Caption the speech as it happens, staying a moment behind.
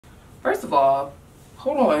First of all,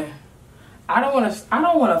 hold on. I don't want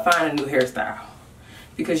to find a new hairstyle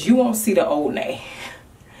because you won't see the old Nae.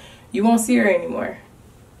 You won't see her anymore.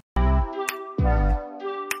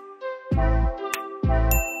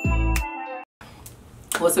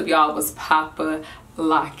 What's up, y'all? What's Papa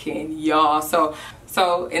locking, y'all?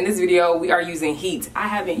 So in this video we are using heat. I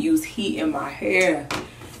haven't used heat in my hair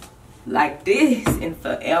like this in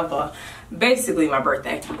forever, basically my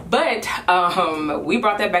birthday, but we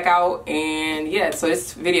brought that back out, and yeah, so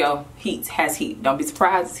this video has heat. Don't be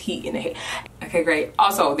surprised, it's heat in the hair. Okay, great.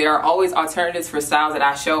 Also, there are always alternatives for styles that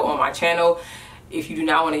I show on my channel. If you do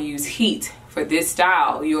not want to use heat for this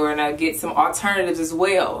style, you're gonna get some alternatives as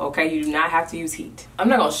well. Okay, you do not have to use heat. I'm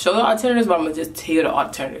not gonna show the alternatives, but I'm gonna just tell you the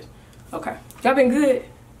alternatives. Okay, y'all been good?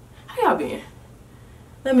 How y'all been?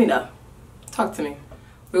 Let me know. Talk to me.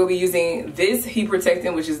 We'll be using this heat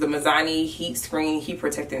protectant, which is the Mizani Heat Screen Heat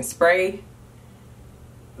Protectant Spray.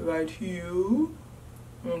 Right here.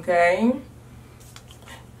 Okay.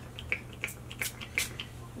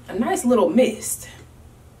 A nice little mist.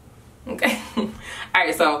 Okay.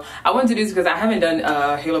 Alright, so I wanted to do this because I haven't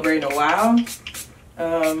done Halo Braid in a while.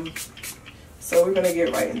 So we're gonna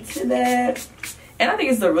get right into that. And I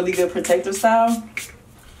think it's a really good protective style.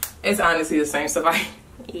 It's honestly the same stuff.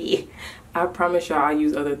 I promise y'all I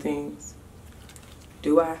use other things.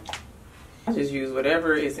 Do I? I just use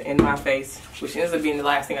whatever is in my face, which ends up being the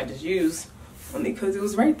last thing I just used, only because it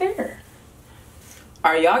was right there.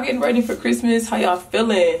 Are y'all getting ready for Christmas? How y'all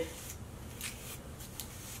feeling?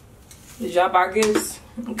 Did y'all buy gifts?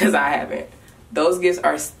 Because I haven't. Those gifts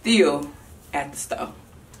are still at the store.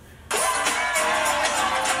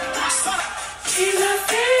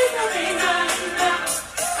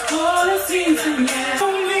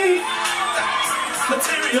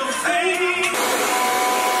 Material things.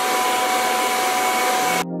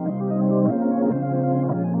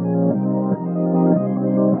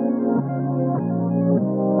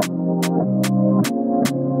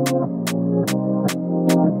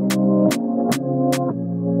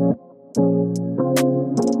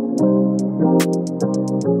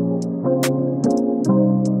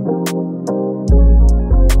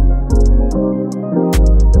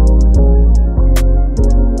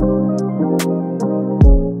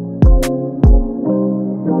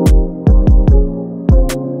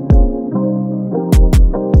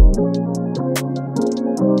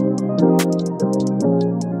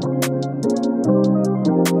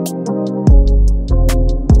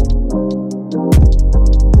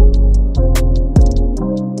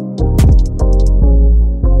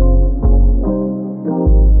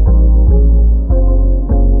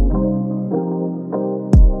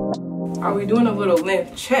 Are we doing a little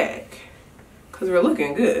length check? Because we're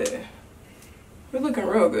looking good. We're looking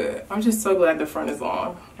real good. I'm just so glad the front is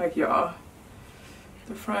long. Like, y'all,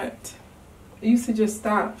 the front, it used to just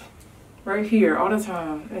stop right here all the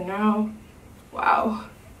time. And now, wow,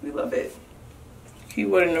 we love it. He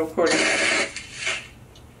wouldn't have recorded that.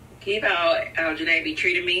 Keep how Janae be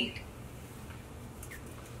treating me.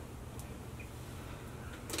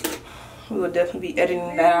 We will definitely be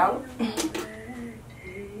editing that out.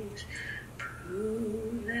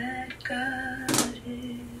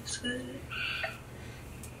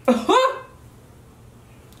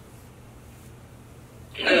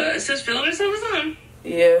 It's just filming itself or something?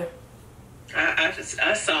 Yeah.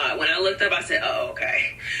 I saw it. When I looked up, I said, oh,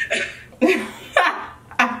 okay.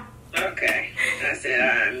 Okay. I said,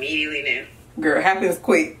 I immediately knew. Girl, happens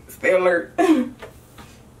quick. Stay alert.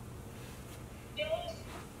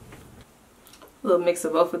 Little mix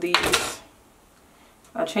of both of these.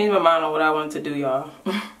 I changed my mind on what I wanted to do, y'all.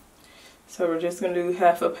 So we're just gonna do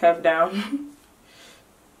half up, half down.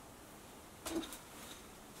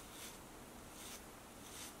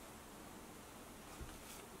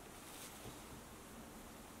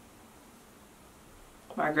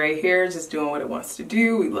 My gray hair is just doing what it wants to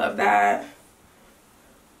do. We love that.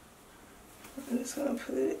 I'm just gonna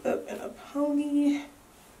put it up in a pony.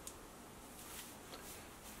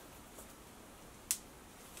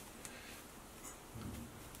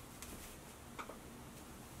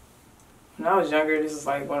 When I was younger, this is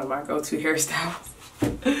like one of my go-to hairstyles.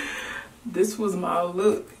 This was my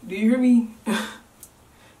look. Do you hear me?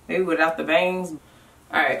 Maybe without the bangs.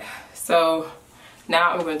 Alright, so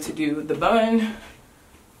now I'm going to do the bun.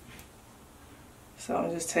 So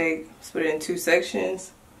I'll just split it in two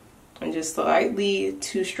sections and just slightly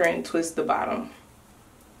two-strand twist the bottom.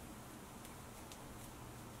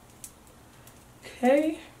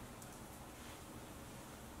 Okay.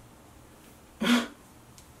 I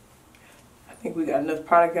think we got enough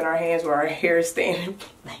product in our hands where our hair is staying in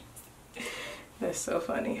place. That's so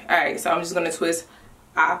funny. Alright, so I'm just going to twist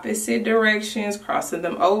opposite directions, crossing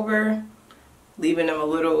them over, leaving them a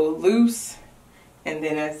little loose, and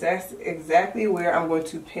then that's exactly where I'm going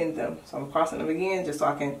to pin them. So I'm crossing them again just so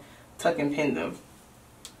I can tuck and pin them.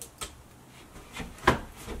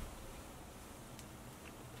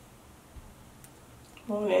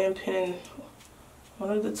 Going in, pinning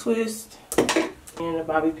one of the twists, and the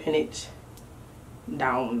bobby pin it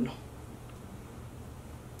down.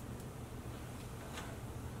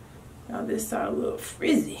 Now this side a little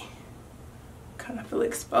frizzy. Kind of feel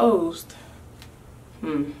exposed.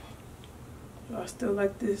 Do I still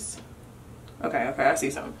like this? Okay, I see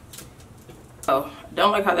something. Oh, I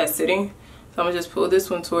don't like how that's sitting. So I'm gonna just pull this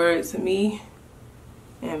one towards me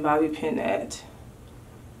and bobby pin that.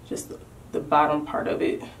 Just the bottom part of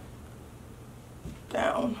it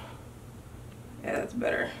down. Yeah, that's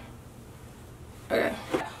better. Okay,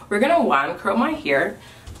 we're gonna wand curl my hair.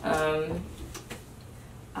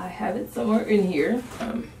 I have it somewhere in here,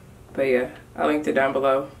 but yeah, I'll link it down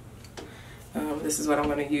below. This is what I'm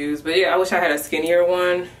gonna use, but yeah, I wish I had a skinnier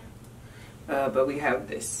one, but we have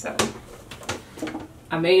this, so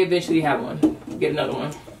I may eventually have one, get another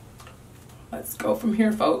one. Let's go from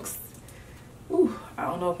here, folks. Ooh, I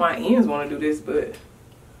don't know if my ends want to do this, but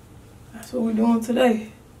that's what we're doing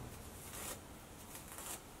today.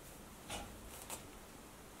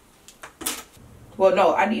 Well,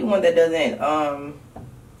 no, I need one that doesn't,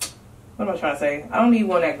 what am I trying to say? I don't need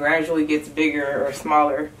one that gradually gets bigger or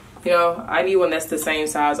smaller. You know, I need one that's the same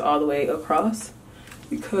size all the way across,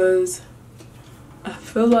 because I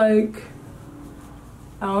feel like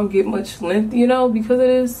I don't get much length, you know, because of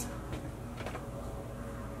this.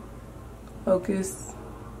 Focus.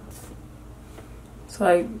 It's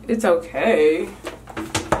like, it's okay.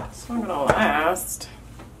 It's not gonna last.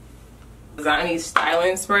 I need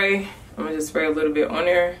styling spray. I'm gonna just spray a little bit on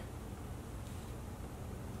there.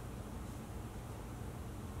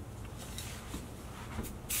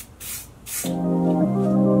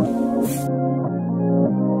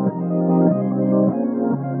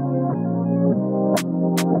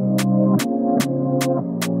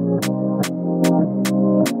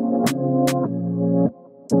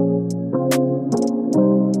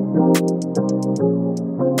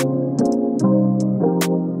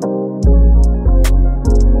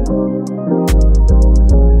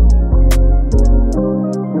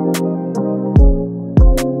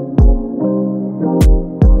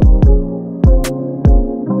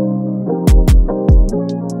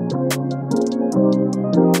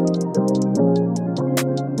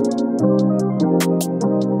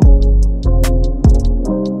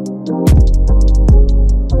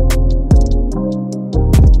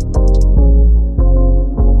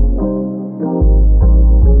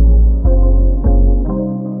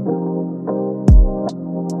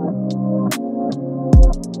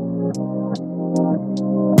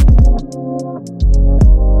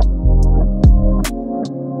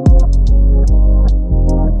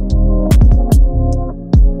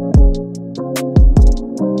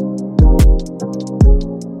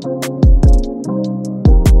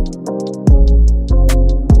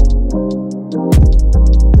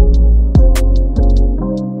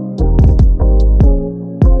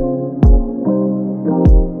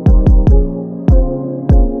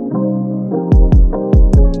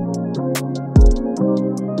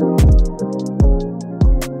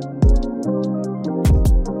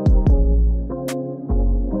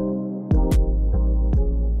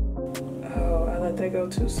 Go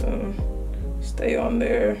too soon. Stay on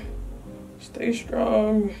there. Stay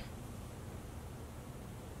strong.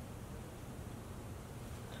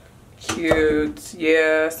 Cute.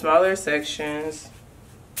 Yeah, smaller sections.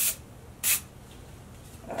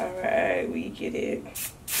 Alright, we get it.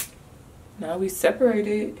 Now we separate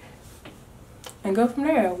it and go from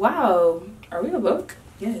there. Wow. Are we a book?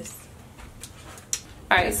 Yes.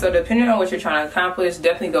 Alright, so depending on what you're trying to accomplish,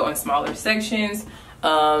 definitely go in smaller sections.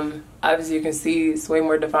 Obviously you can see it's way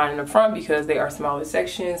more defined in the front because they are smaller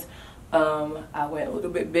sections. I went a little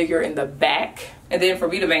bit bigger in the back. And then for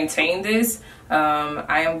me to maintain this,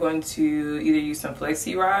 I am going to either use some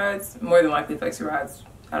flexi rods, more than likely flexi rods.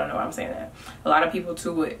 I don't know why I'm saying that. A lot of people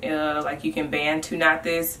too would, like you can band to knot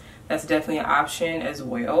this. That's definitely an option as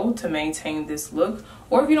well to maintain this look.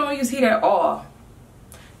 Or if you don't want to use heat at all,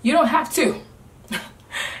 you don't have to.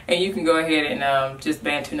 And you can go ahead and just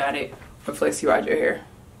band to knot it or flexi rod your hair.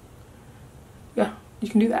 Yeah, you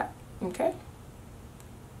can do that, okay?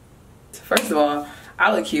 First of all,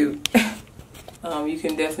 I look cute. You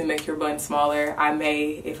can definitely make your bun smaller. I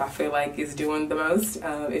may, if I feel like it's doing the most.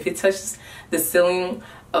 If it touches the ceiling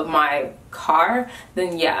of my car,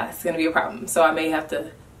 then yeah, it's gonna be a problem. So I may have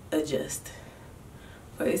to adjust.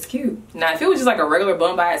 but it's cute. Now, if it was just like a regular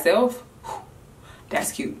bun by itself,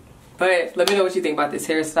 that's cute. But let me know what you think about this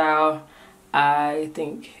hairstyle. I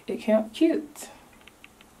think it came out cute.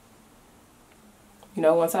 You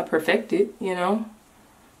know, once I perfect it, you know.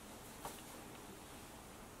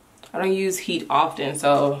 I don't use heat often,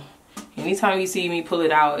 so anytime you see me pull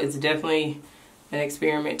it out, it's definitely an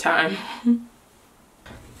experiment time.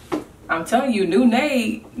 I'm telling you, new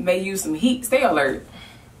Nae may use some heat. Stay alert.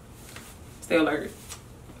 Stay alert.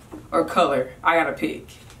 Or color. I gotta pick.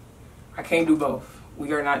 I can't do both.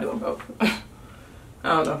 We are not doing both. I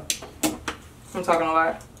don't know. I'm talking a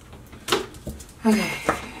lot. Okay.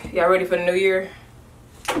 Y'all ready for the new year?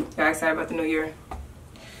 Y'all excited about the new year?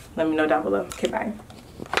 Let me know down below. Okay, bye.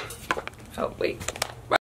 Oh, wait.